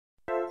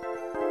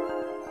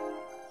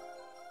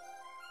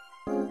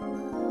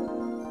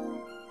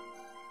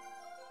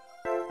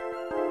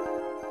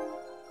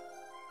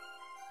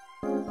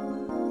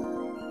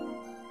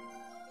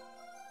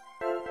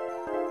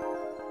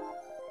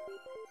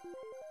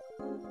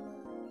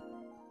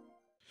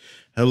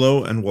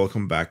Hello and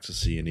welcome back to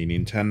C&D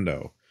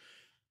Nintendo.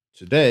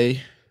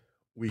 Today,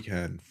 we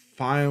can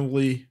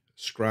finally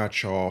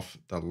scratch off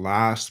the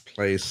last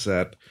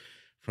playset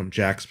from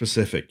Jakks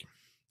Pacific.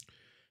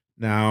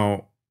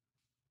 Now,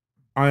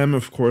 I am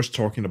of course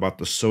talking about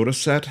the Soda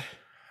set,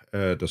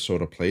 the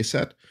Soda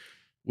playset,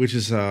 which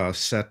is a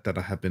set that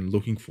I have been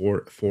looking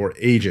for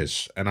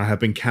ages, and I have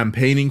been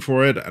campaigning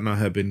for it, and I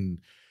have been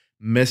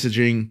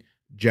messaging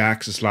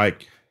Jakks. It's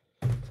like,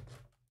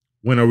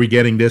 when are we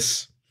getting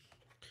this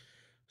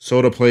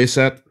Soda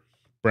playset?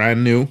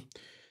 Brand new.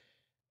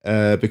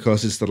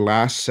 Because it's the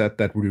last set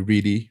that we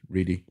really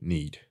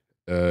need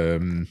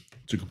to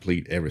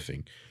complete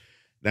everything.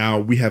 Now,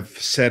 we have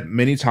said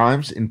many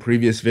times in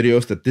previous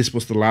videos that this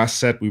was the last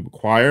set we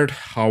required.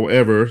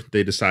 However,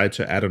 they decide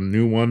to add a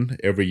new one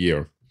every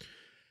year.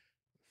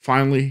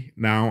 Finally,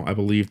 now I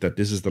believe that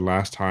this is the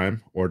last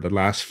time, or the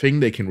last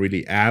thing they can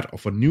really add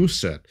of a new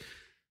set.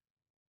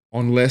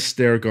 Unless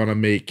they're gonna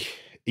make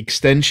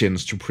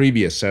extensions to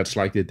previous sets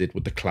like they did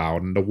with the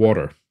Cloud and the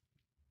Water.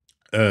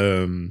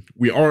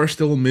 We are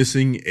still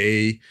missing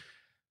a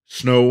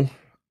snow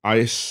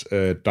ice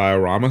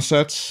diorama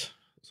sets,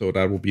 so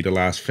that will be the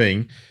last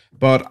thing.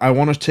 But I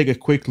want to take a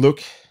quick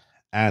look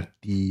at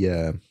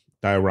the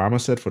diorama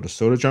set for the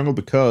Soda Jungle,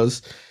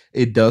 because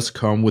it does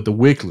come with the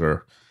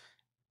Wiggler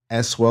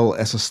as well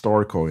as a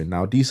star coin.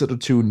 Now, these are the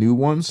two new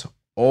ones.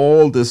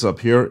 All this up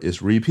here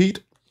is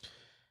repeat,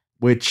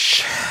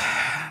 which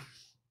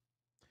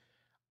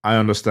I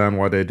understand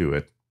why they do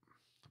it,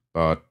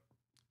 but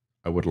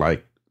I would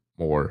like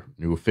more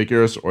new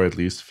figures, or at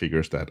least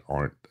figures that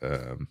aren't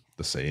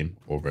the same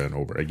over and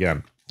over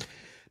again.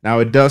 Now,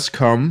 it does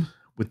come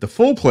with the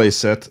full play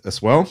set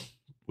as well,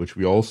 which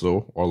we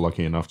also are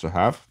lucky enough to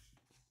have.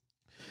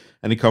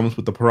 And it comes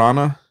with the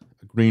Piranha,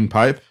 a green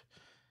pipe,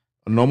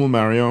 a normal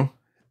Mario,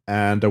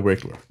 and a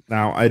Wiggler.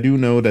 Now, I do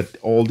know that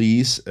all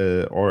these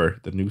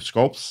are the new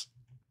sculpts,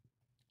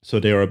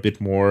 so they are a bit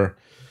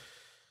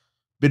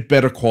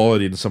better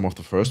quality than some of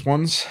the first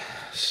ones.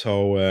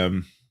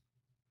 So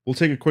we'll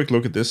take a quick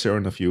look at this here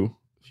in a few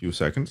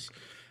seconds.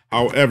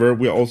 However,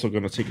 we're also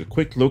going to take a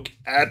quick look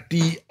at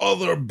the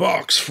other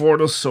box for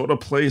the Soda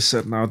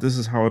playset. Now, this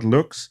is how it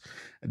looks.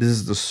 This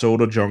is the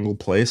Soda Jungle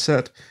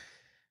playset.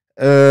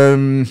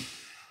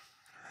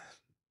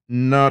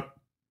 Not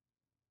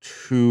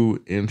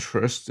too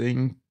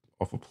interesting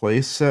of a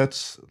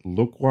playset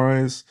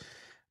look-wise.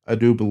 I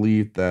do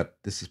believe that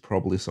this is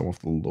probably some of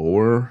the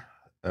lower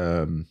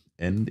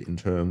end in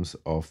terms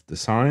of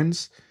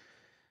designs.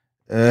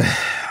 And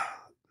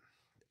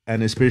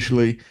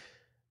especially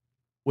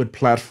with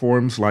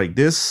platforms like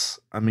this,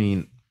 I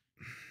mean,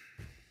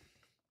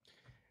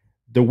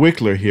 the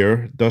Wiggler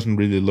here doesn't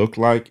really look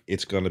like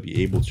it's going to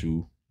be able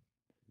to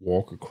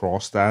walk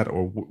across that,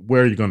 or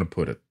where are you going to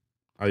put it?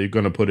 Are you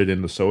going to put it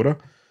in the Soda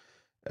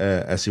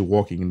as you're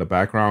walking in the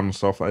background and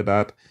stuff like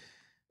that?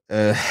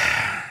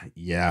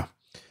 Yeah.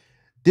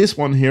 This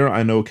one here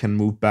I know can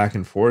move back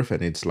and forth,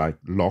 and it's like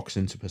locks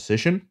into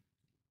position.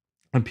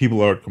 And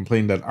people are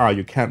complaining that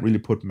you can't really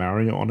put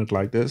Mario on it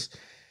like this.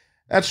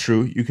 That's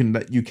true. You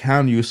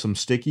can use some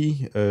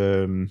sticky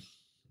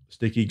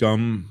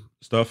gum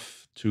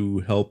stuff to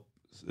help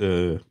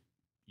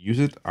use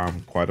it.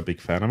 I'm quite a big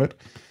fan of it.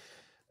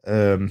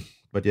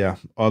 But yeah,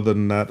 other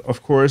than that,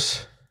 of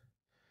course,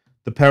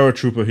 the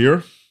paratrooper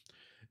here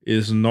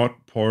is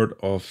not part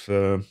of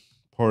the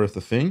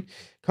thing.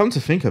 Come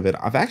to think of it,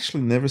 I've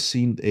actually never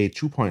seen a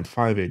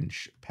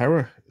 2.5-inch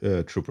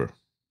paratrooper.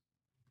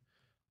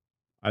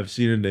 I've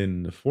seen it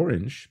in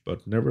 4-inch,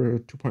 but never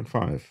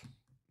 2.5.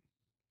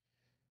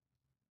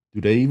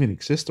 Do they even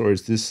exist, or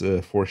is this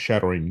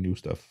foreshadowing new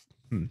stuff?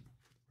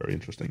 Very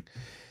interesting.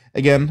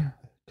 Again,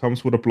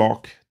 comes with a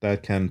block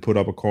that can put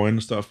up a coin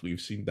and stuff.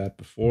 We've seen that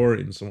before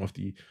in some of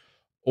the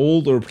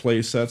older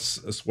play sets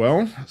as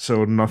well,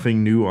 so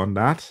nothing new on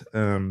that.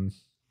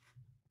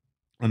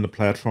 On the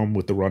platform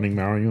with the running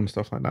Mario and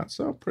stuff like that,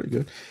 so pretty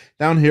good.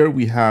 Down here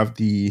we have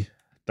the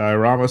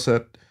diorama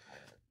set,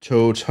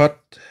 Toad's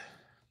Hut,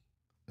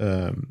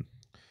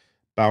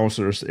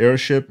 Bowser's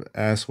Airship,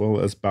 as well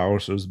as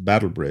Bowser's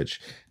Battle Bridge.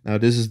 Now,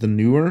 this is the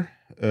newer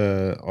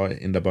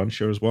in the bunch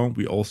here as well.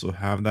 We also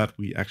have that.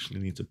 We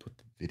actually need to put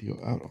the video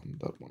out on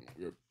that one.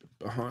 We're a bit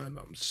behind.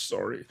 I'm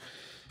sorry,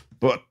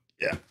 but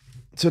yeah.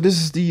 So this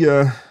is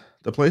the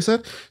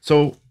playset.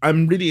 So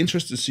I'm really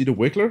interested to see the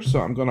Wiggler.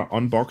 So I'm gonna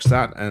unbox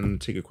that and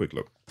take a quick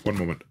look. One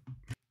moment.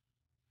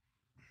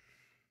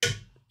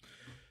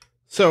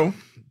 So,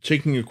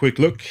 taking a quick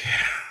look,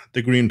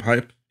 the green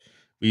pipe.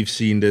 We've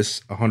seen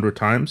this 100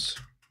 times.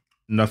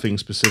 Nothing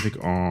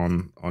specific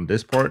on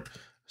this part.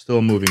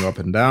 Still moving up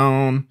and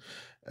down.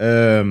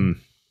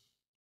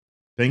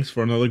 Thanks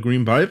for another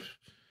green pipe.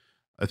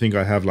 I think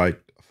I have like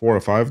 4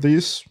 or 5 of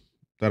these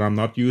that I'm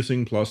not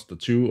using, plus the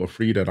 2 or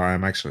 3 that I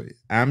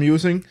am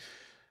using.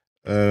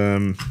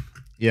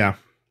 Yeah,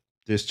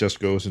 this just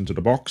goes into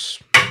the box.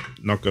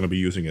 Not going to be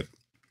using it.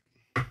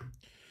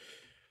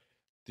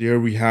 There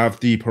we have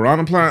the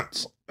piranha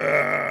plants.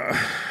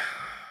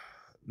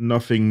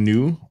 Nothing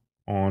new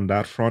on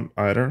that front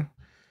either.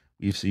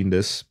 We've seen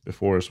this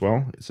before as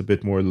well. It's a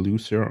bit more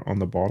loose here on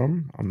the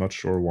bottom. I'm not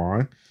sure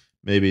why.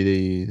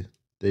 Maybe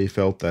they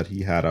felt that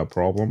he had a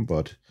problem,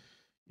 but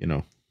you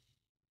know,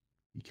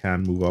 he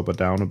can move up or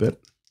down a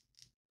bit.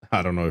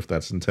 I don't know if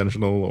that's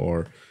intentional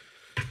or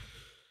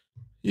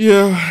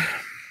yeah.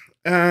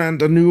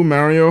 And a new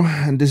Mario,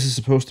 and this is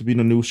supposed to be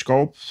the new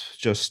sculpt,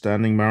 just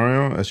standing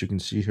Mario. As you can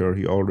see here,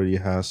 he already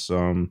has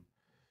some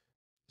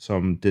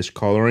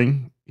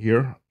discoloring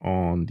here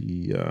on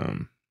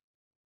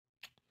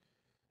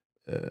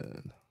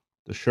uh,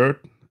 the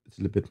shirt. It's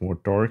a little bit more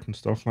dark and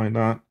stuff like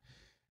that.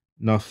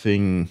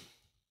 Nothing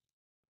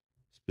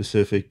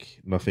specific,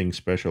 nothing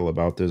special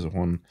about this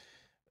one.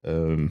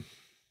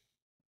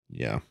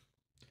 Yeah,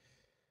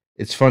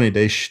 it's funny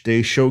they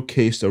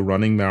showcased a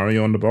running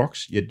Mario on the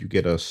box, yet you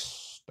get a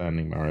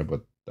standing Mario,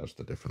 but that's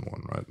the different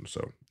one, right?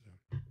 So,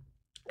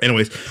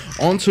 anyways,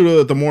 on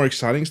to the more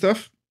exciting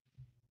stuff.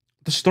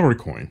 The story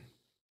coin.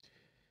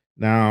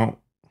 Now,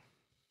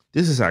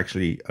 this is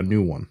actually a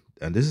new one,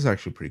 and this is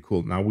actually pretty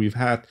cool. Now, we've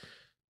had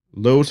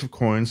loads of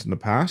coins in the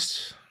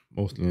past,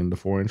 mostly in the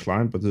 4-inch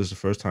line, but this is the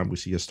first time we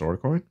see a story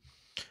coin.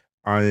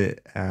 I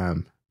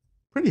am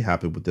pretty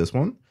happy with this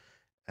one.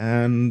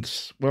 And,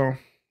 well,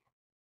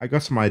 I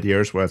got some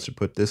ideas where to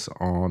put this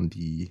on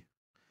the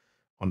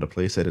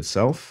playset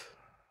itself.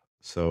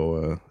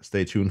 So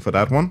stay tuned for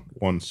that one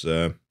once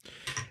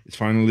it's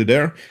finally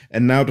there.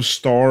 And now the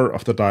star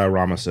of the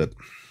diorama set,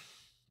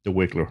 the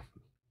Wiggler.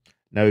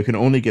 Now you can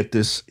only get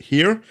this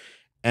here,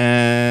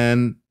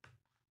 and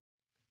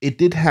it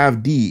did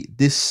have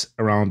this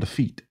around the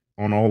feet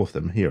on all of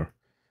them here,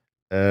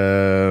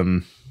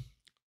 to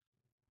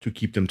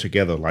keep them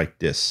together like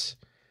this.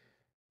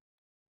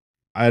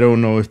 I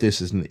don't know if this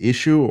is an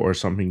issue or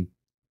something,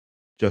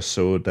 just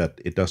so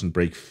that it doesn't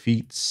break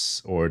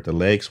feet or the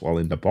legs while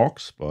in the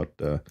box. But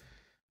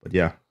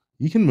yeah,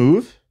 he can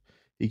move.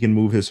 He can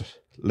move his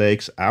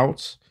legs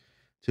out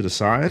to the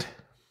side.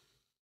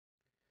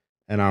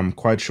 And I'm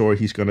quite sure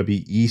he's going to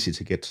be easy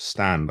to get to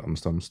stand on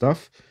some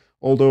stuff.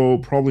 Although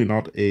probably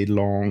not a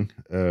long,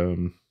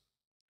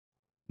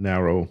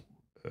 narrow,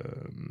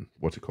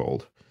 what's it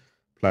called,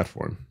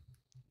 platform.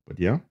 But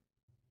yeah,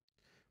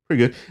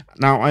 pretty good.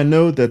 Now, I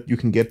know that you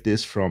can get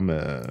this from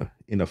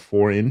in a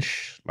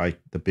 4-inch, like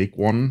the big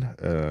one,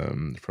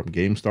 from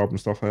GameStop and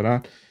stuff like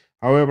that.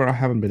 However, I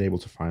haven't been able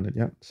to find it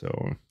yet. So,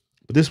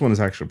 but this one is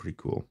actually pretty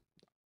cool.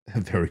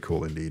 Very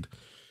cool indeed.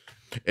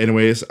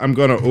 Anyways, I'm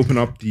gonna open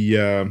up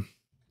the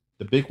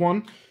big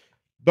one.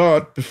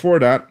 But before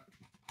that,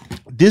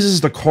 this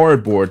is the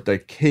cardboard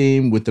that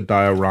came with the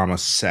diorama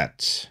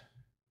set.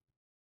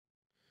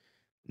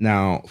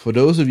 Now, for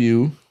those of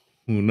you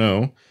who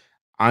know,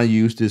 I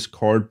use these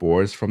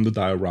cardboards from the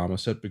diorama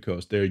set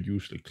because they're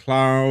usually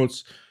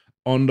clouds,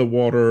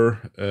 underwater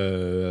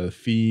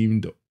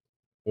themed,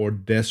 or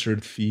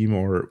desert theme,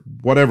 or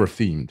whatever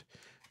themed,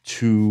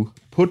 to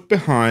put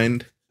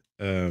behind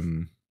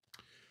the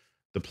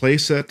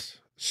playset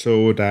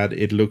so that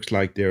it looks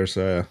like there's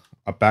a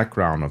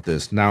background of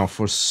this. Now,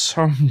 for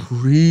some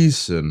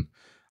reason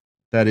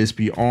that is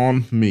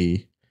beyond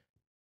me,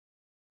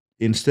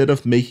 instead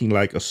of making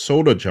like a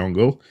soda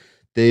jungle,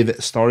 they've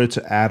started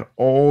to add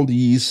all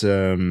these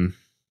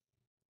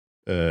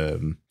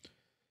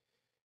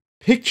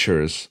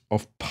pictures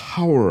of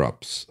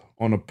power-ups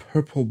on a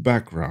purple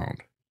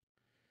background.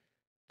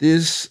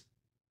 This,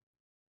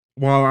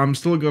 while I'm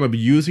still gonna be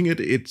using it,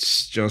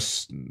 it's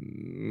just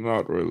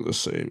not really the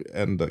same,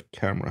 and the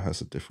camera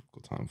has a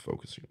difficult time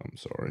focusing. I'm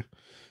sorry,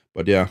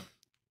 but yeah,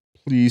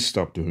 please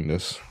stop doing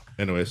this.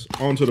 Anyways,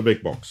 on to the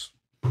big box.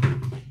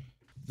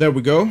 There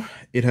we go.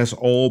 It has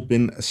all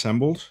been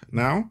assembled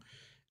now,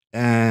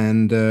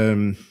 and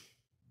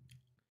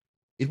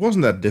it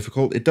wasn't that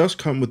difficult. It does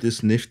come with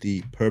this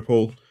nifty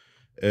purple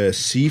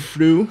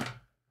see-through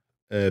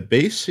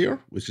base here,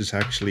 which is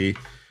actually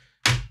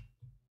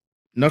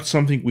not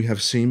something we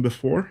have seen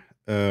before.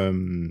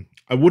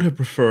 I would have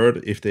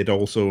preferred if they'd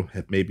also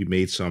had maybe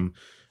made some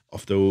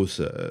of those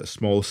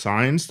small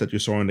signs that you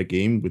saw in the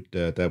game with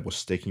that was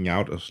sticking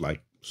out as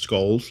like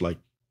skulls, like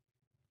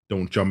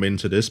 "Don't jump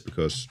into this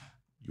because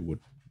you would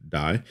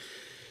die."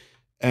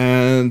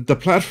 And the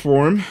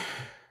platform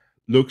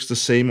looks the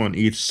same on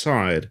each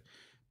side,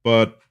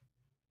 but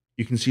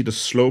you can see the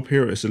slope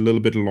here is a little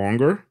bit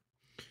longer.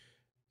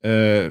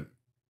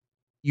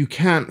 You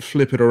can't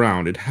flip it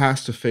around. It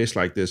has to face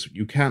like this.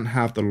 You can't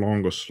have the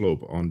longer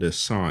slope on this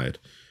side.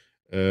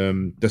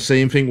 The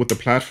same thing with the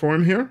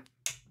platform here.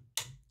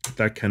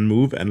 That can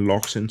move and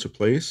locks into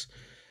place.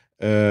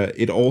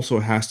 It also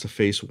has to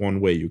face one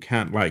way. You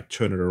can't like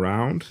turn it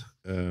around.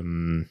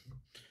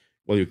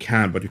 Well, you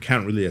can, but you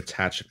can't really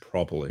attach it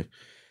properly.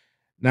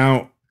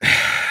 Now,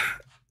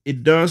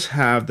 it does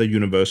have the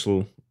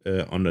universal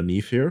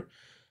underneath here,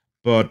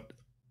 but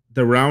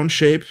the round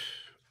shape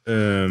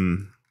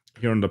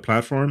here on the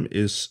platform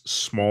is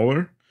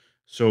smaller,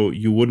 so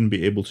you wouldn't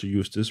be able to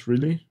use this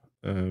really.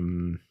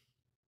 And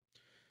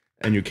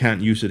you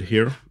can't use it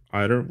here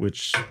either,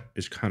 which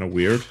is kind of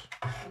weird.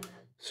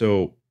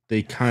 So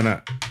they kind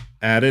of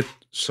added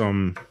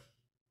some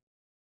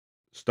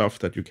stuff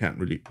that you can't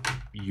really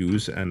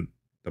use, and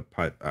the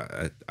pipe.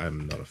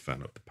 I'm not a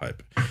fan of the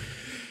pipe.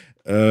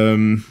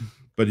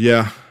 But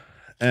yeah,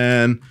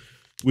 and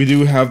we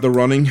do have the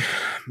running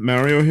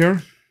Mario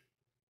here.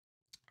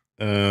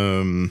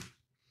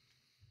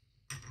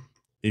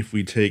 If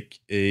we take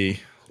a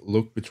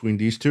look between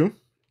these two,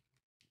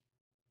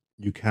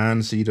 you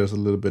can see there's a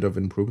little bit of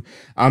improvement.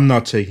 I'm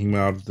not taking him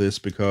out of this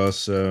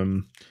because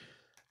the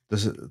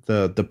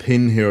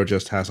pin here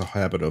just has a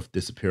habit of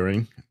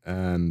disappearing,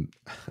 and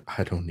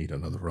I don't need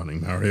another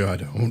running Mario. I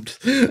don't.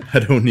 I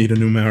don't need a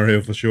new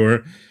Mario for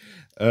sure.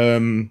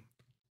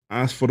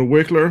 As for the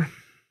Wiggler,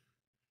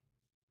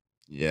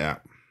 yeah.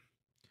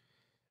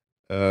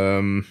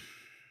 You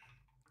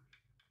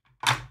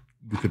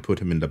could put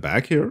him in the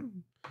back here.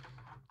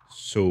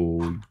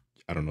 So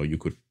I don't know, you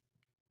could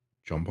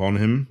jump on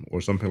him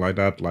or something like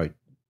that, like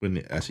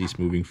as he's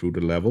moving through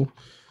the level.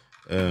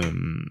 You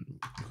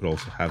could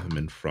also have him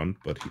in front,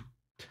 but he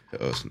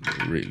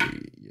doesn't really,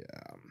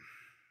 yeah.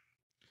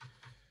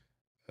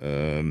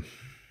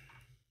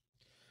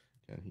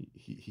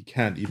 He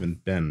can't even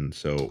bend,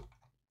 so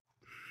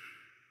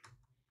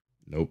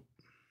nope.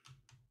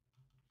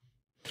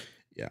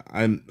 Yeah,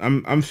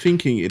 I'm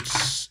thinking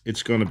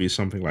it's gonna be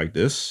something like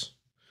this.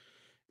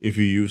 If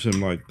you use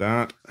him like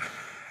that,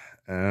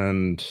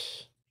 and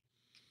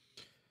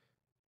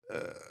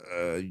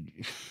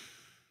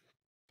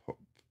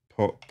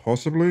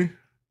possibly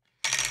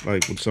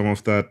like with some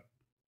of that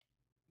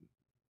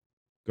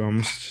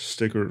gum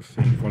sticker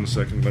thing. 1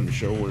 second, let me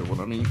show you what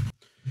I mean.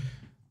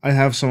 I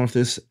have some of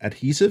this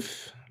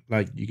adhesive,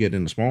 like you get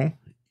in a small,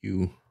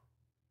 you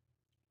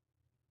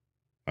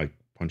like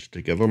punch it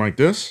together like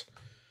this,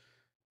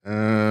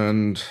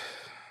 and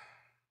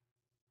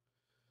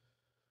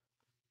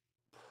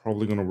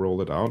probably gonna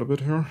roll it out a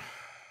bit here.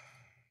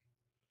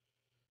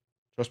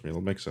 Trust me,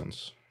 it'll make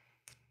sense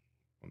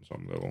on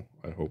some level,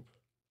 I hope.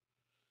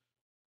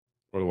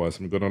 Otherwise,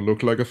 I'm gonna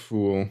look like a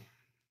fool.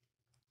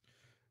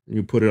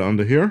 You put it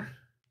under here,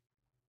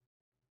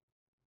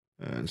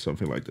 and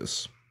something like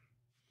this.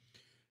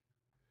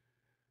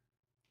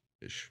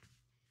 Ish.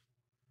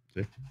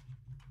 See?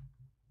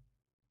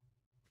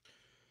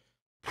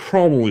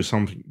 Probably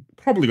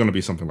gonna be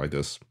something like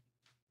this.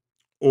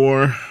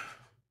 Or,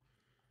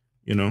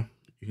 you know,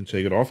 you can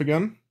take it off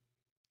again.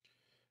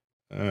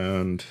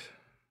 And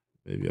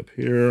maybe up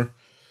here.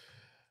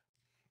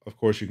 Of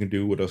course, you can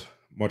do with a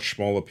much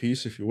smaller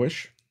piece if you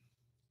wish.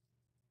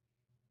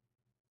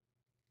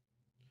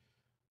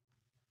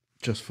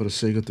 Just for the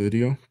sake of the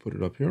video, put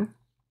it up here.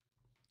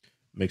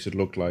 Makes it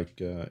look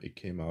like it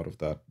came out of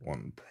that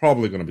one.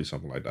 Probably going to be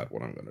something like that,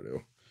 what I'm going to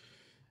do.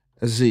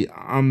 As you see,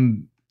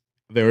 I'm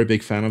a very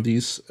big fan of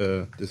this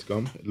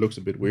gum. It looks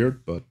a bit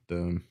weird, but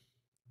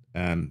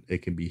and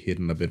it can be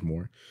hidden a bit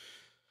more.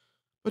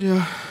 But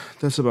yeah,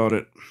 that's about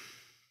it.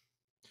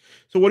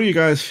 So what do you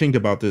guys think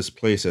about this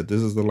playset?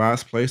 This is the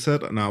last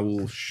playset, and I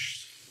will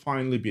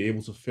finally be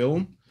able to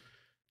film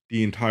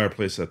the entire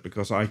playset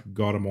because I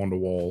got them on the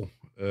wall,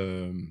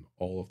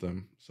 all of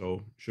them.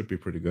 So should be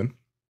pretty good.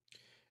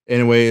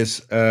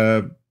 Anyways,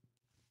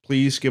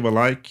 please give a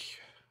like,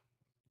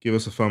 give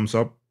us a thumbs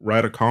up,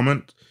 write a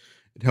comment.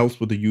 It helps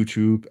with the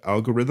YouTube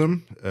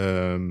algorithm.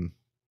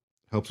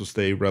 Helps us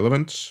stay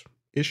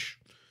relevant-ish.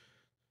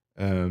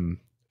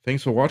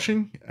 Thanks for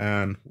watching,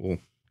 and we'll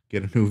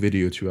get a new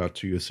video out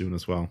to you soon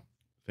as well.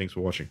 Thanks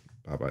for watching.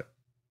 Bye-bye.